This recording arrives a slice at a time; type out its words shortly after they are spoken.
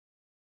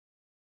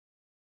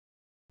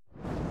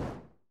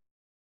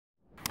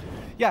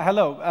Yeah,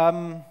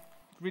 hello.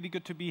 Really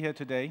good to be here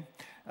today.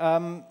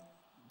 To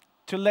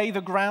lay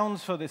the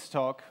grounds for this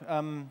talk,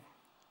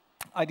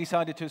 I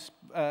decided it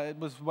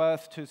was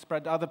worth to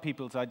spread other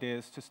people's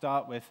ideas to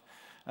start with.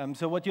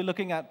 So what you're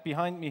looking at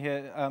behind me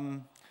here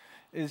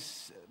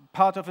is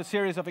part of a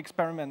series of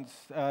experiments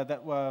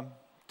that were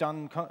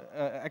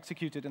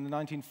executed in the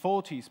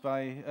 1940s by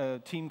a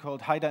team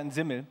called Haider and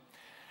Simmel.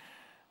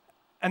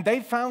 And they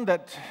found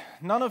that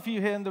none of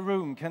you here in the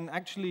room can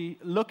actually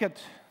look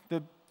at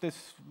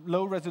this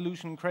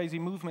low-resolution crazy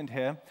movement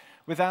here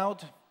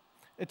without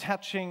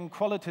attaching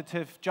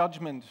qualitative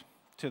judgment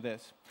to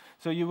this.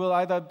 So you will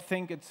either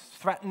think it's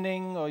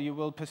threatening, or you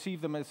will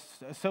perceive them as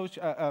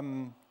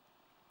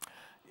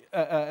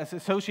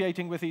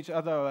associating with each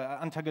other, or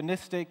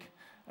antagonistic.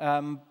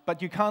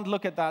 But you can't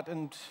look at that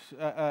and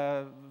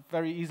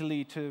very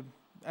easily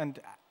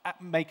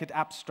make it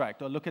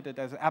abstract, or look at it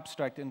as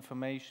abstract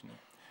information.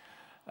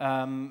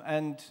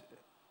 And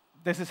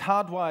this is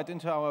hardwired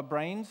into our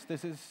brains.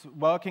 This is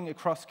working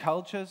across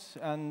cultures,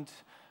 and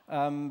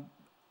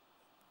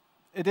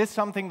it is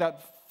something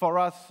that for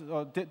us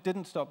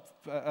didn't stop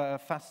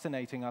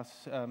fascinating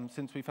us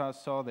since we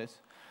first saw this.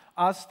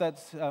 Us,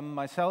 that's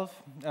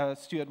myself,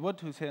 Stuart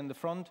Wood, who's here in the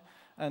front,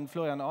 and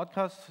Florian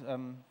Ortkas.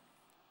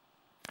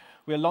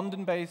 We're a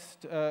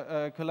London-based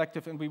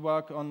collective, and we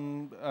work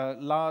on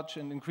large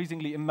and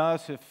increasingly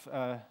immersive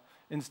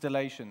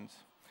installations.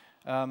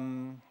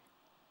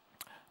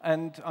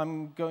 And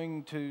I'm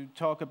going to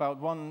talk about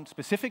one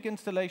specific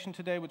installation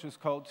today, which was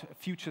called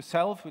Future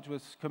Self, which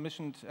was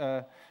commissioned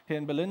here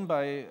in Berlin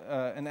by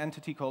an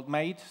entity called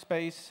Made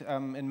Space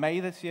in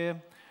May this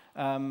year.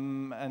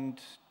 And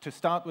to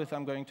start with,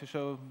 I'm going to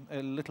show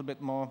a little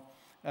bit more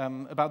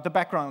about the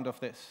background of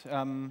this.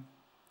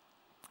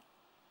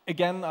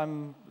 Again,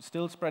 I'm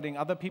still spreading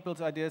other people's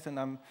ideas, and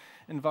I'm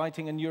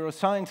inviting a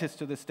neuroscientist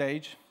to the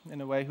stage,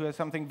 in a way, who has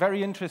something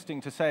very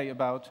interesting to say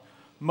about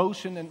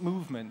motion and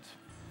movement.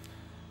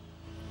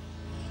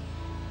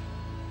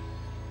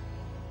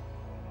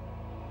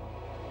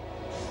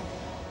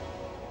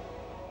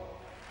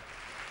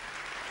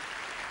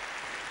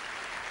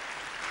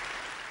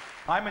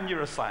 I'm a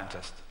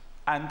neuroscientist,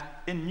 and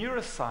in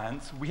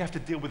neuroscience, we have to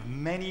deal with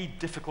many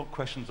difficult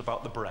questions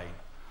about the brain.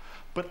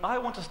 But I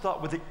want to start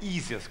with the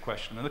easiest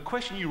question, and the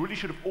question you really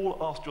should have all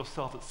asked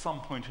yourself at some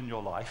point in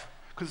your life,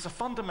 because it's a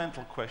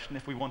fundamental question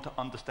if we want to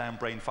understand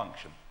brain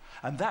function.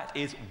 And that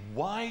is,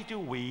 why do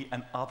we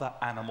and other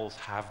animals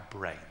have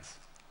brains?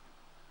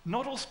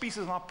 Not all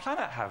species on our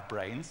planet have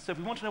brains, so if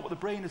we want to know what the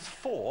brain is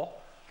for,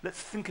 let's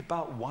think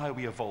about why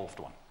we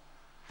evolved one.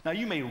 Now,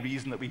 you may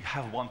reason that we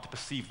have one to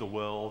perceive the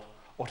world,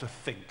 or to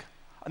think,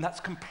 and that's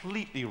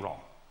completely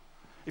wrong.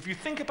 If you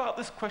think about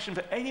this question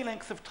for any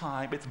length of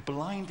time, it's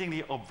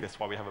blindingly obvious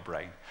why we have a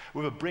brain.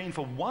 We have a brain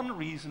for one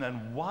reason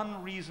and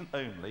one reason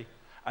only,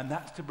 and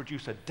that's to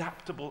produce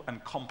adaptable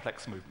and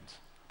complex movements.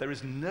 There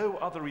is no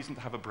other reason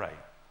to have a brain.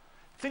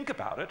 Think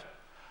about it.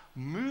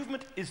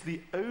 Movement is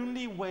the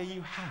only way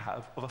you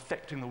have of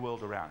affecting the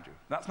world around you.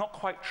 That's not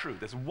quite true.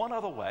 There's one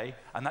other way,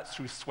 and that's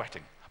through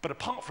sweating. But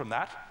apart from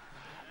that,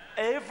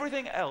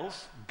 everything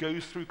else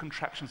goes through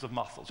contractions of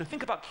muscles. So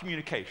think about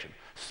communication.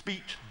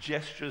 Speech,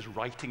 gestures,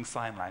 writing,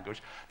 sign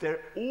language.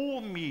 They're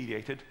all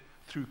mediated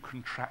through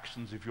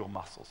contractions of your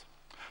muscles.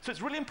 So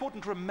it's really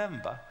important to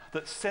remember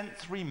that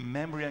sensory,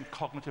 memory, and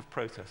cognitive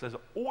processes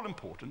are all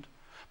important,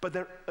 but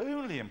they're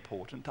only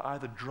important to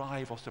either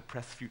drive or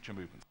suppress future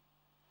movements.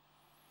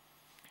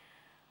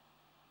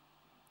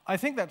 I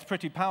think that's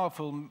pretty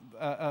powerful,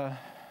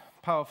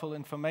 powerful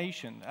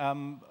information.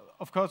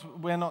 Of course,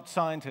 we're not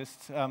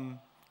scientists.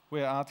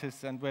 We're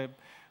artists, and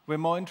we're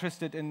more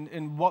interested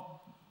in what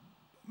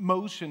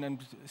motion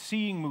and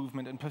seeing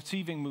movement and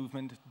perceiving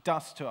movement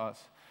does to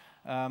us.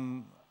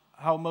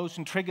 How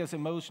motion triggers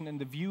emotion in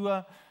the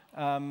viewer,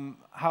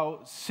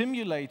 how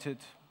simulated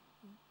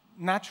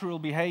natural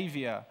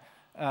behavior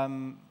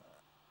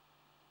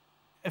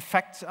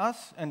affects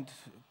us and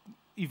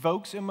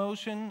evokes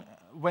emotion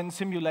when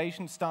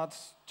simulation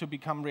starts to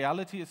become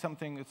reality. Is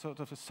something, it's sort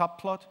of a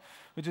subplot,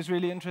 which is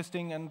really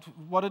interesting, and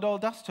what it all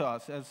does to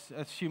us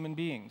as human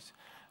beings.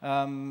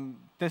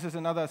 This is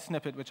another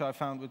snippet which I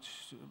found,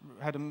 which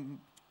had a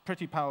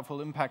pretty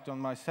powerful impact on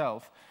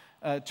myself.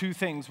 Two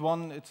things.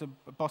 One, it's a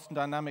Boston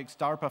Dynamics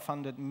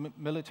DARPA-funded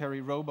military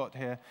robot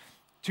here.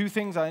 Two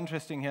things are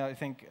interesting here, I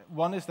think.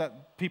 One is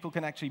that people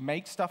can actually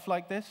make stuff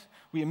like this.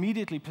 We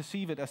immediately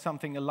perceive it as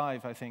something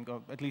alive, I think,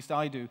 or at least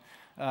I do,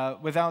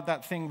 without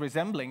that thing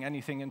resembling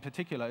anything in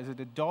particular. Is it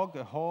a dog,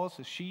 a horse,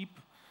 a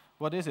sheep?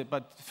 What is it?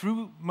 But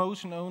through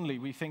motion only,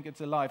 we think it's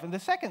alive. And the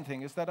second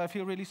thing is that I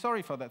feel really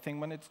sorry for that thing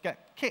when it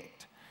gets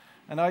kicked.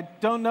 And I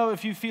don't know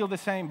if you feel the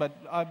same, but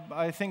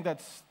I think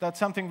that's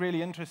something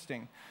really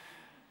interesting.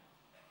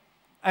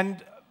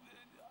 And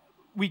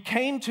we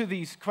came to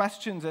these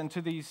questions and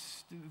to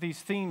these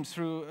themes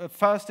through a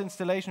first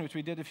installation which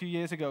we did a few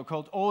years ago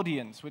called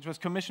Audience, which was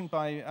commissioned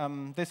by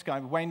this guy,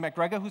 Wayne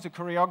McGregor, who's a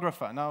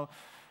choreographer. Now,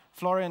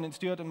 Florian and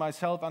Stuart and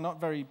myself are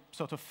not very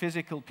sort of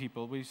physical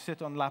people. We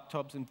sit on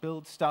laptops and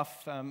build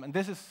stuff, and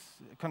this is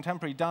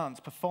contemporary dance,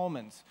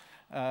 performance,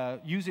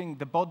 using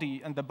the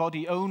body and the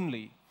body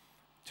only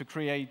to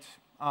create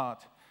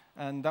art.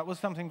 And that was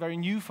something very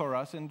new for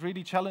us and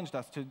really challenged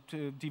us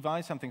to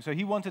devise something. So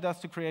he wanted us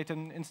to create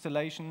an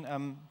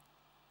installation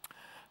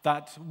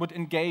that would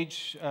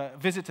engage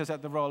visitors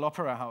at the Royal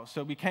Opera House.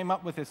 So we came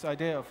up with this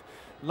idea of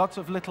lots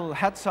of little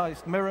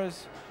head-sized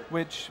mirrors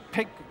which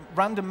pick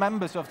random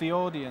members of the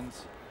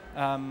audience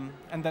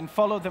and then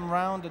follow them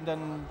around and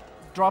then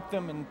drop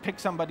them and pick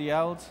somebody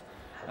else.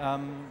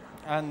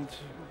 And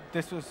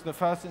this was the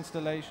first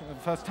installation, the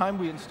first time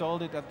we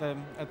installed it at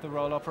the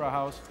Royal Opera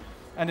House.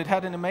 And it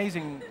had an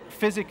amazing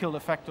physical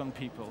effect on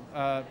people.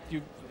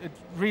 It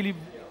really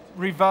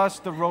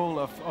reversed the role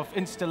of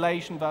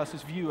installation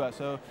versus viewer.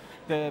 So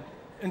the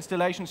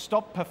installation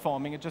stopped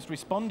performing, it just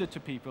responded to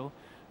people,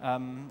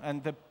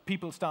 and the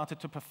people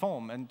started to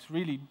perform and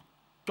really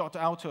got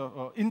out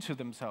or into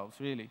themselves,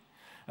 really.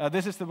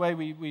 This is the way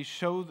we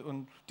show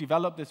and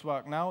develop this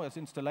work now as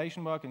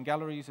installation work in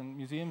galleries and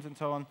museums and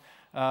so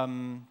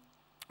on.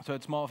 So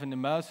it's more of an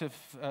immersive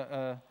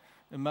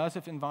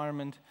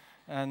environment,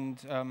 and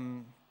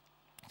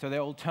so they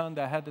all turn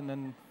their head and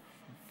then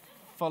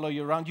follow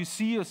you around. You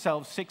see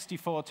yourself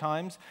 64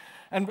 times.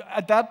 And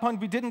at that point,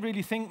 we didn't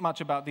really think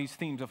much about these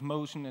themes of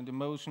motion and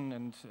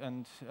emotion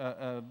and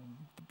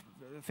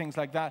things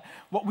like that.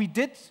 What we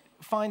did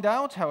find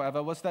out,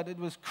 however, was that it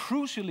was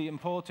crucially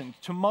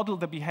important to model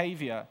the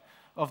behavior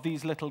of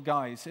these little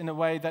guys in a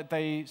way that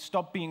they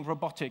stopped being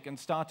robotic and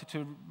started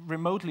to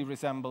remotely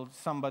resemble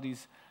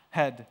somebody's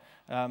head.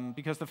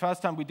 Because the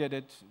first time we did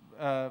it,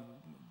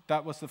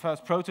 that was the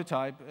first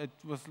prototype. It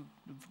was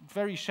a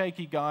very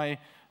shaky guy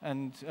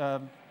and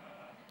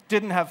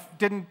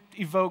didn't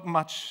evoke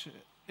much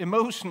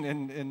emotion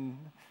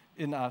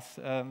in us.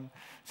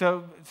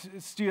 So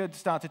Stuart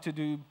started to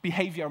do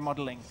behavior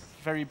modeling,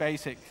 very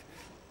basic.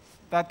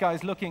 That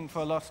guy's looking for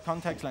a lost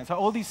context lens. So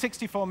all these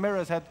 64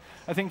 mirrors had,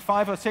 I think,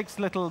 5 or 6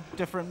 little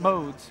different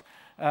modes,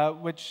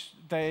 which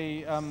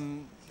they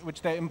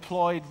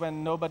employed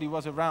when nobody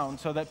was around,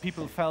 so that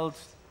people felt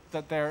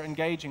that they're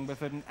engaging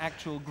with an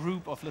actual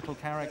group of little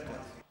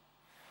characters.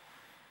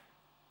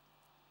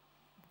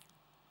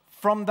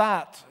 From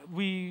that,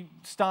 we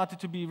started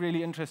to be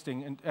really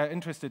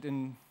interested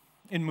in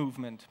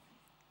movement.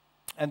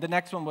 And the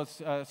next one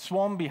was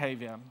swarm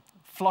behavior,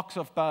 flocks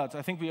of birds.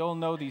 I think we all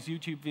know these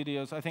YouTube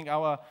videos. I think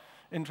our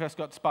interest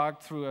got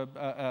sparked through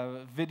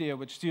a video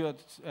which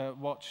Stuart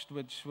watched,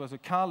 which was a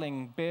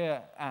Carling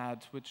beer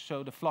ad, which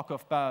showed a flock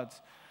of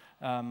birds.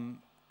 And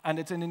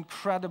it's an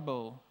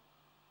incredible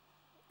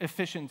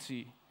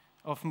efficiency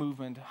of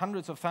movement,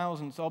 hundreds of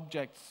thousands of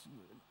objects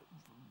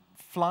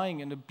flying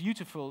in a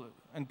beautiful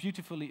and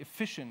beautifully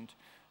efficient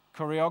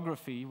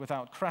choreography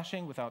without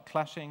crashing, without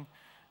clashing.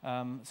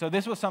 So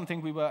this was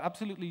something we were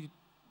absolutely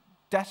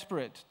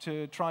desperate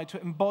to try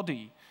to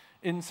embody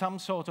in some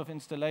sort of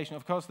installation.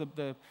 Of course,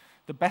 the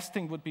best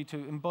thing would be to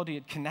embody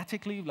it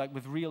kinetically, like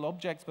with real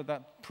objects, but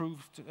that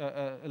proved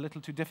a little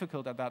too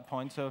difficult at that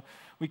point. So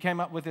we came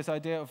up with this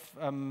idea of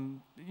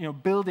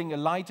building a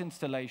light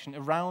installation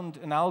around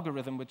an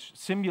algorithm which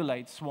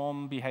simulates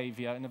swarm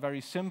behavior in a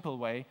very simple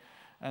way.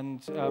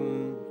 And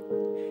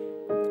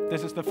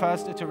this is the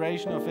first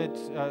iteration of it.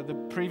 The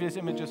previous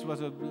images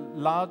was a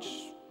large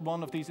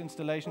one of these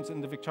installations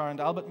in the Victoria and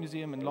Albert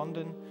Museum in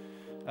London.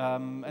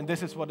 And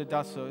this is what it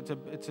does. So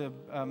it's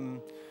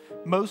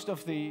most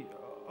of the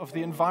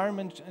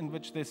environment in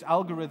which this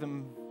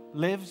algorithm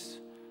lives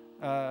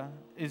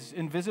is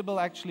invisible,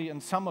 actually,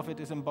 and some of it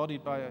is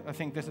embodied by, I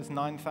think this is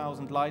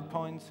 9,000 light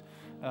points.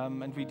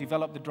 And we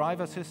developed the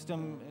driver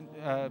system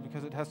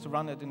because it has to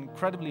run at an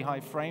incredibly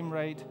high frame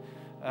rate.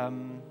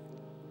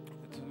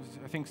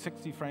 I think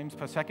 60 frames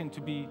per second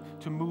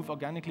to move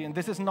organically. And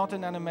this is not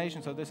an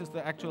animation, so this is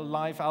the actual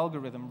live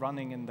algorithm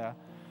running in there.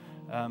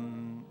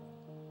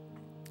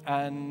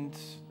 And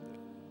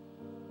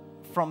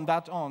from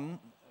that on,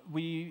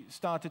 we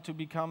started to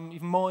become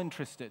even more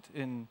interested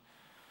in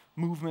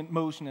movement,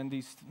 motion, and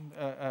these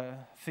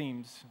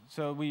themes.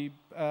 So we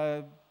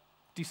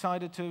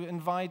decided to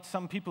invite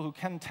some people who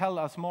can tell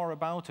us more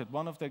about it.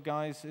 One of the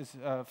guys is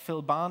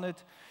Phil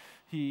Barnett.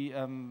 He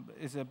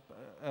is a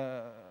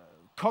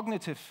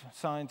cognitive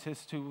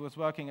scientist who was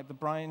working at the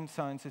Brain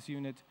Sciences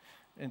Unit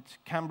at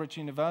Cambridge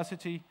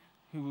University,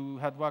 who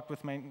had worked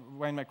with Wayne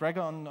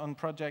McGregor on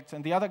projects.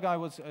 And the other guy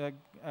was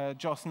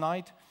Joss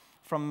Knight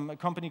from a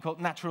company called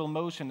Natural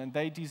Motion, and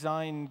they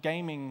design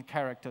gaming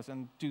characters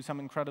and do some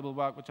incredible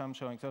work, which I'm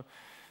showing. So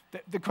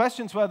the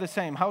questions were the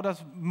same. How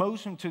does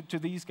motion to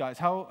these guys?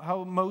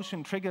 How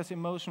motion triggers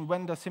emotion?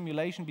 When does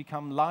simulation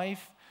become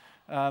life?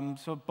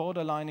 So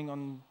borderlining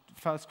on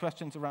first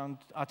questions around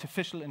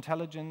artificial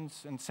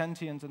intelligence and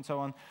sentience and so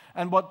on,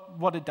 and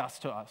what it does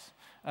to us.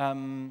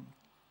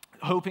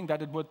 Hoping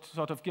that it would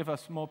sort of give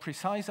us more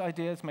precise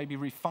ideas, maybe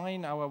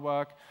refine our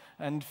work.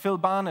 And Phil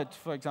Barnett,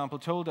 for example,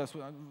 told us,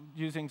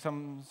 using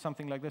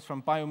something like this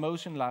from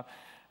Biomotion Lab,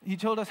 he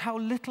told us how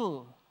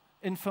little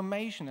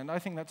information, and I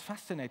think that's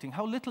fascinating,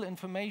 how little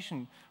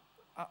information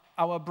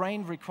our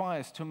brain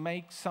requires to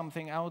make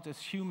something out as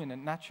human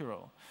and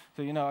natural.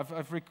 So,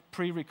 I've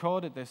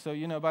pre-recorded this.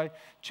 So, by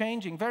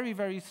changing very,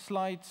 very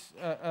slight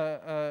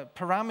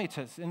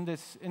parameters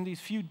in these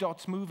few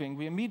dots moving,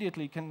 we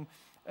immediately can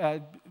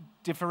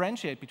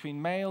differentiate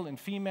between male and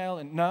female,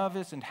 and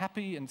nervous and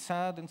happy and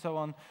sad and so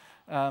on.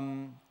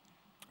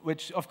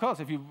 Which, of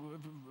course,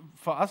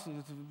 for us,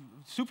 is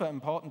super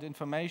important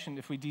information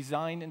if we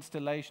design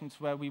installations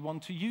where we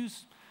want to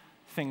use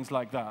things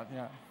like that.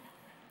 Yeah.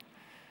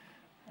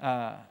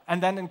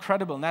 And then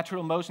incredible,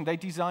 Natural Motion. They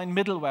design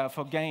middleware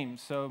for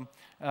games. So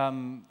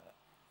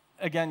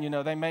again,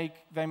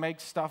 they make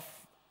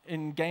stuff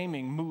in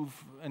gaming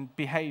move and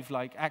behave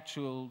like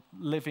actual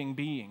living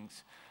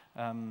beings.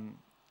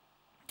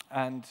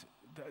 And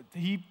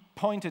he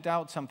pointed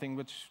out something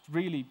which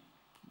really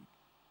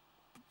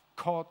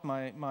caught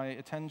my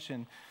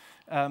attention.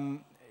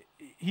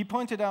 He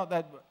pointed out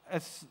that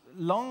as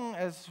long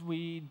as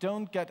we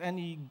don't get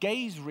any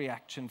gaze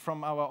reaction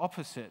from our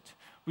opposite,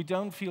 we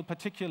don't feel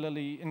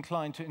particularly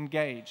inclined to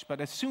engage.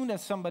 But as soon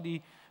as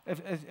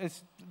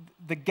as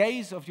the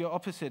gaze of your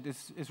opposite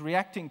is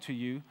reacting to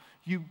you,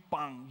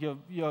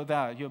 you're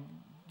there.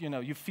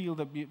 You feel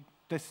that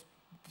this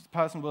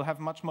person will have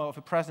much more of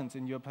a presence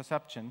in your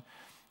perception,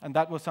 and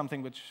that was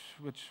something which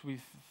we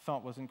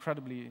thought was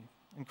incredibly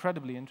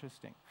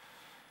interesting.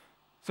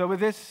 So with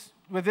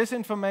this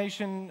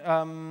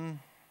information,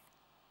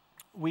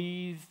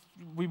 we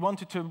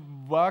wanted to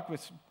work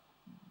with,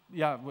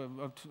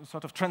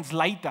 sort of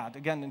translate that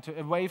again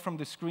away from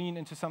the screen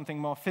into something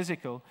more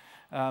physical.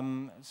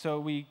 So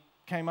we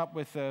came up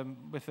with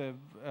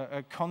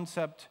a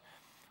concept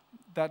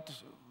that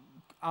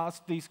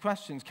asked these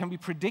questions: can we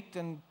predict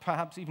and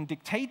perhaps even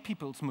dictate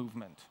people's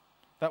movement?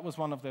 That was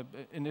one of the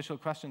initial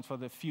questions for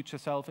the future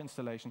self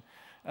installation.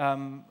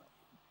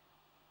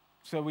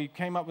 So we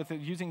came up with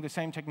using the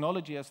same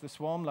technology as the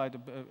swarm light,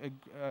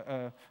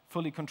 a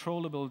fully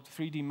controllable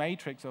 3D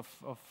matrix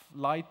of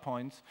light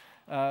points.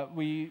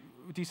 We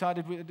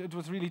decided it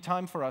was really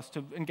time for us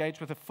to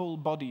engage with a full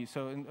body,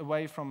 so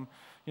away from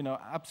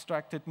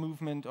abstracted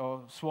movement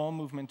or swarm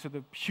movement to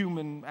the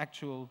human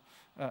actual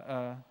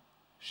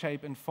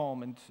shape and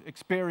form and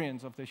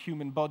experience of the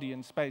human body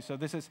in space. So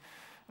this is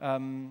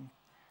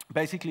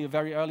basically a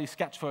very early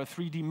sketch for a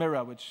 3D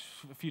mirror, which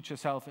Future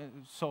Self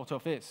sort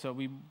of is. So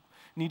we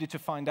needed to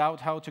find out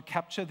how to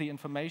capture the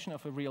information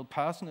of a real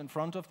person in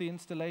front of the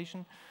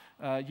installation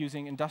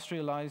using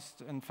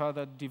industrialized and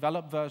further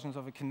developed versions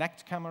of a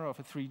Kinect camera, of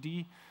a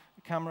 3D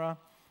camera.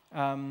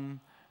 And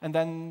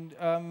then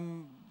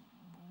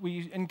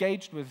we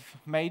engaged with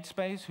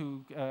MadeSpace,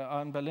 who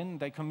are in Berlin.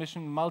 They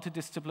commissioned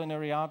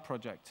multidisciplinary art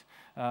project.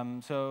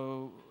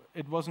 So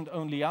it wasn't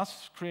only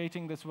us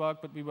creating this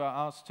work, but we were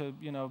asked to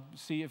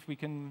see if we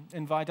can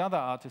invite other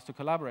artists to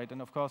collaborate.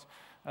 And of course,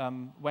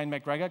 Wayne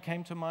McGregor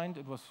came to mind.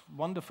 It was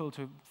wonderful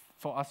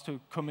for us to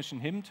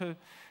commission him to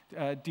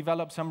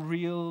develop some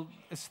real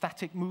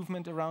aesthetic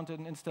movement around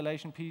an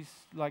installation piece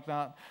like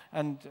that.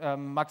 And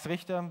Max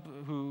Richter,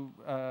 who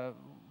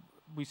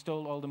we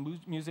stole all the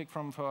music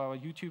from for our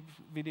YouTube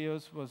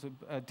videos, was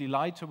a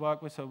delight to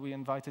work with. So we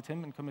invited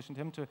him and commissioned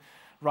him to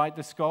write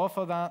the score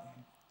for that.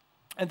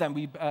 And then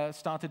we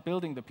started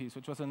building the piece,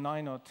 which was a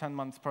 9 or 10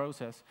 month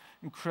process,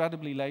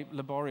 incredibly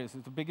laborious.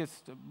 It's the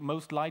biggest,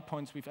 most light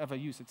points we've ever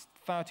used. It's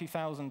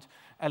 30,000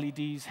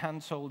 LEDs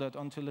hand-soldered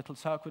onto little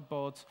circuit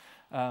boards,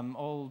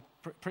 all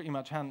pretty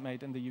much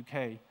handmade in the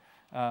UK.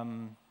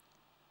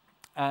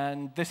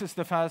 And this is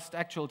the first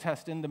actual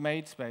test in the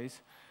MadeSpace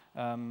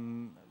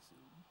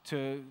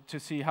to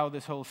see how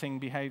this whole thing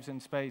behaves in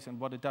space and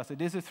what it does.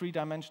 It is a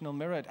 3-dimensional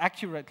mirror. It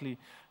accurately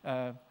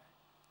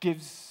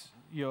gives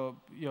your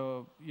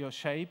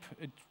shape.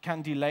 It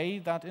can delay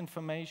that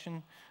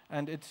information,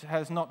 and it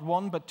has not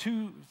one but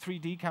 2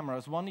 3D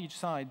cameras, one each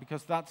side,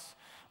 because that's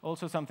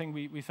also something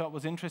we thought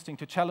was interesting,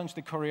 to challenge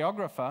the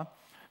choreographer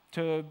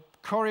to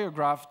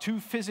choreograph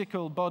 2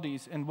 physical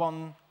bodies in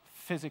one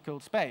physical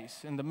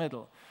space in the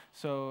middle.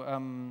 So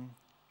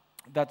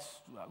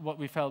that's what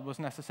we felt was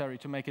necessary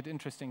to make it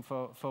interesting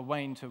for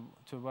Wayne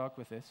to work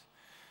with this.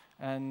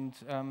 And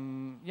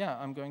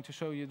I'm going to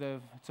show you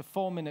it's a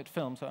 4-minute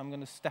film, so I'm going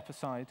to step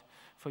aside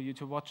for you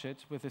to watch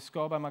it with the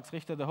score by Max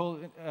Richter. The whole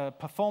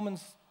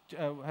performance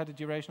had a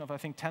duration of, I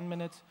think, 10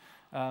 minutes,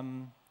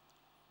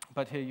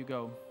 but here you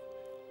go.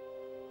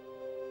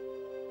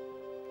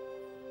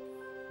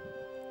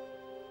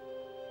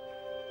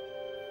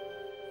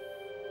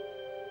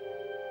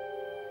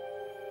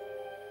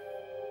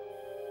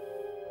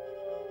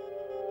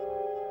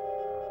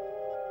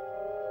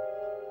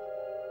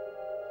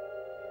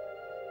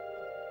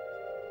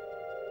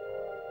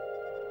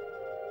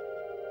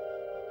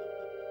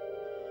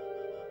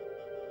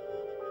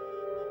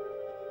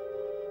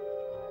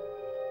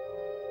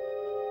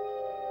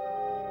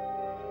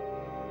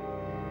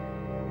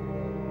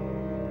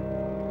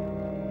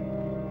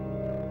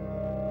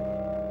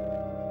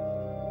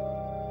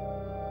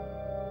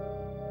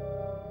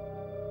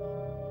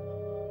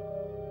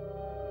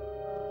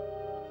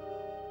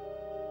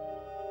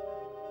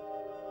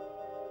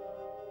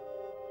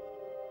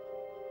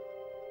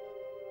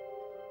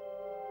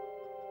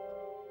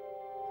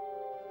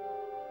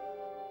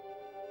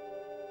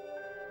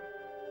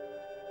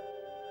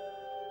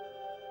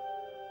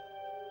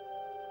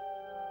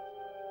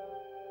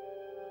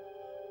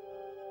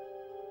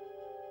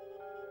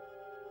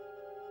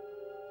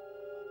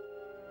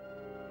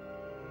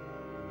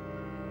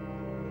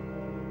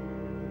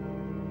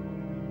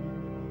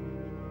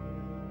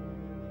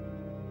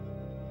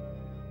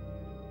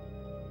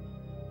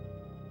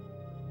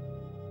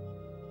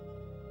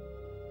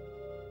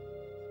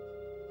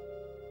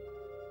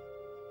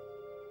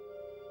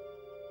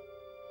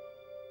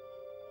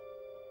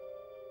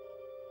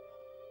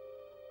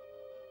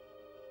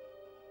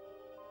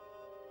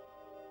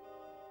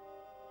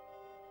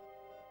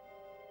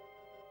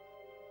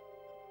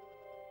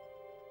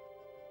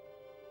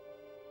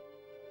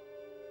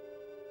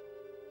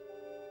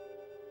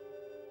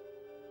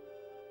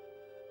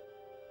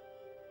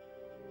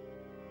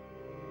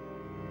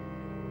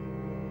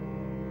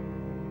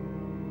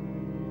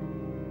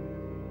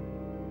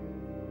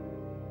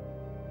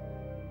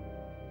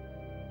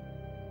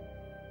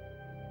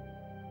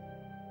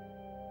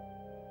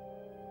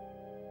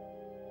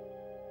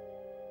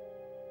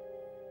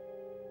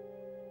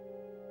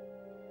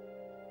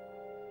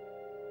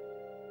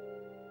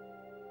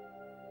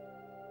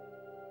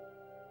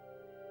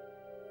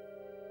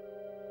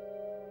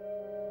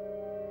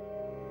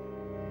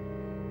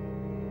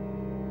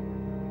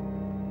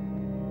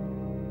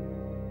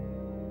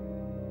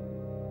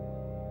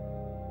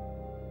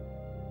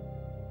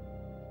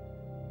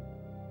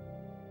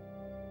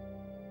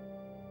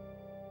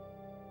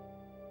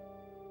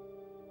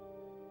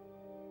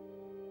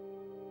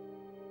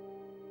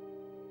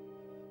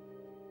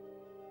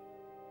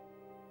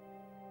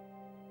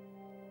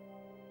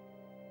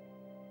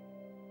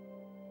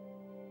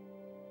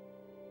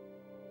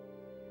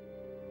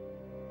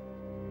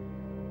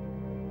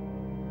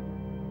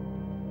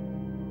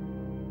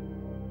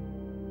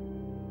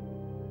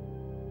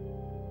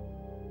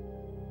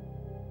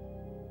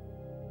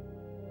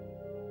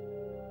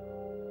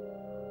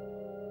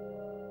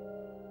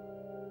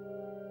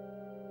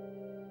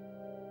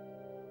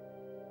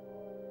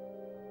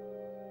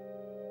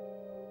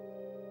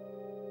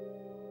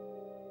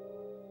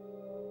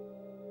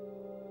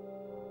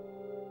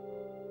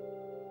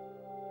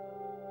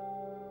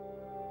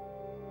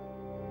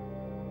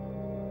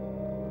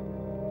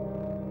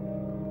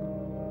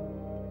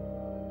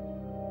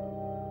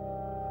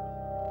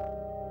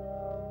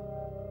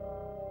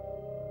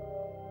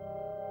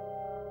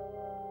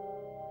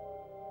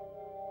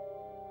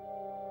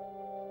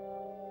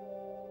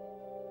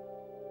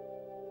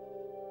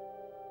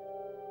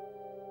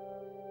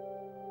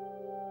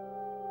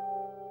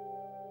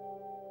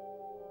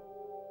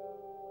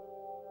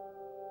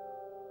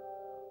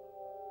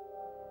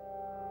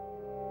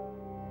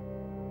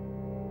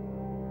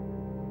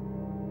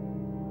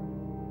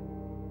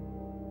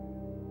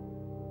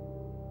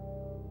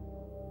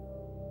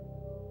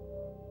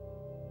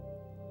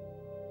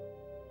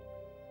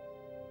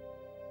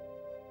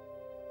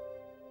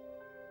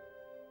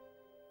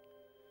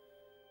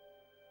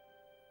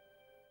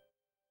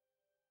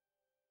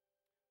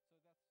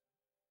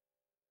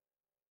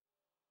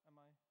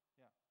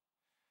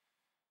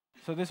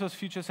 So this was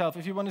Future Self.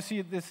 If you want to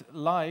see this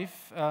live,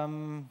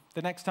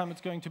 the next time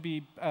it's going to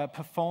be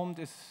performed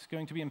is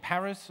going to be in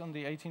Paris on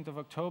the 18th of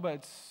October.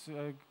 It's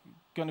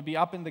going to be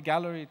up in the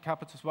gallery, at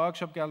Capita's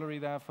Workshop Gallery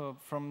there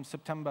from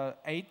September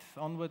 8th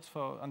onwards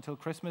until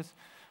Christmas.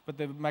 But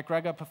the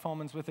McGregor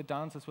performance with the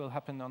dancers will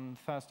happen on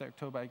Thursday,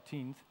 October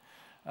 18th.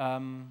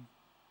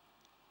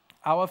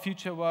 Our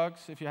future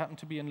works, if you happen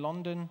to be in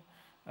London,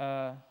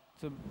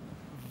 it's a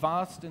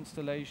vast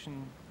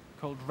installation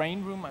called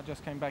Rain Room. I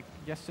just came back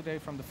yesterday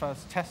from the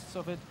first tests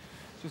of it.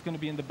 It's just going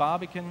to be in the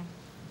Barbican.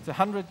 It's a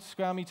 100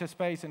 square meter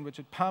space in which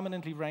it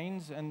permanently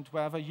rains, and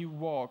wherever you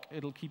walk,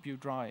 it'll keep you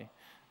dry.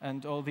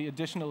 And all the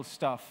additional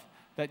stuff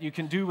that you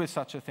can do with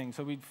such a thing.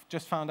 So we've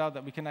just found out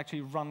that we can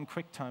actually run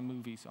QuickTime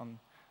movies on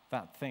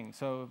that thing.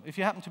 So if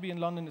you happen to be in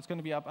London, it's going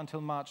to be up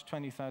until March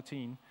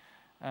 2013.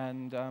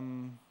 And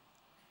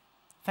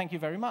thank you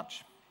very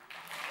much.